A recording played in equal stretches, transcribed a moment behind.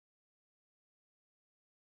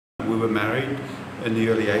were married in the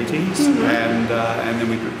early 80s, and then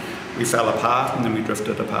we fell apart, and then we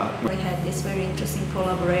drifted apart. We had this very interesting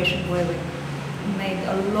collaboration where we made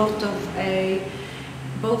a lot of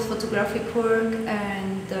both photographic work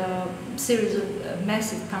and a series of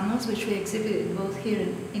massive panels which we exhibited both here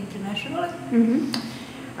and internationally.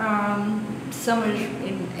 Somewhere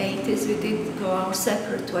in the 80s we did go our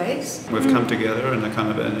separate ways. We've come together in a kind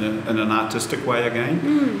of in an artistic way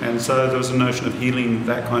again, and so there was a notion of healing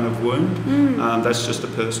that kind of wound. That's just a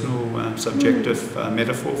personal, subjective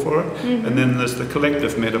metaphor for it, and then there's the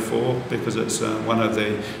collective metaphor, because it's one of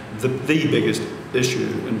the biggest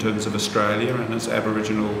issue in terms of Australia and its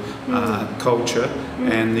Aboriginal culture,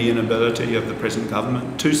 and the inability of the present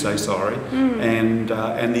government to say sorry, and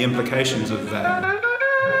the implications of that.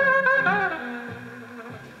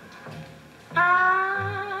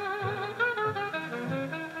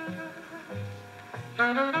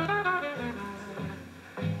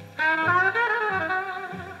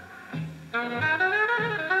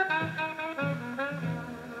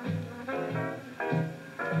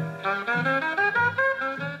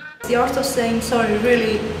 The art of saying sorry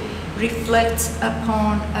really reflects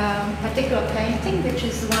upon a particular painting, which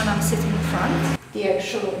is the one I'm sitting in front. The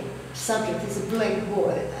actual subject is a black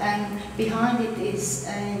boy, and behind it is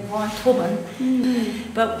a white woman.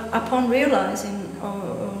 But upon realizing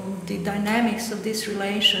the dynamics of this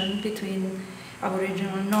relation between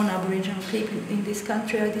Aboriginal and non-Aboriginal people in this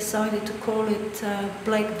country, I decided to call it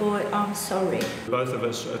Black Boy, I'm Sorry. Both of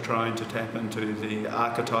us are trying to tap into the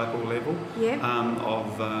archetypal level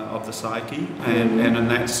of the psyche, and in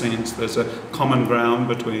that sense there's a common ground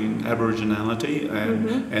between Aboriginality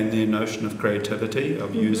and their notion of creativity,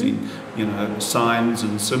 of using, you know, signs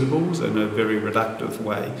and symbols in a very reductive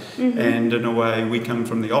way. And in a way we come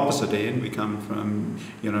from the opposite end. We come from,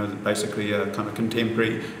 you know, basically a kind of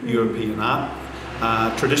contemporary European art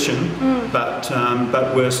tradition, but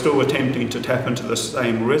we're still attempting to tap into the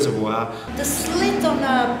same reservoir. The slit on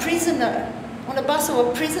a prisoner, on the bust of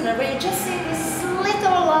a prisoner, where you just see this slit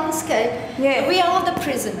of a landscape. We are the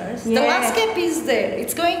prisoners. The landscape is there.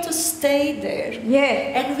 It's going to stay there.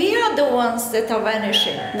 And we are the ones that are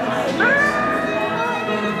vanishing.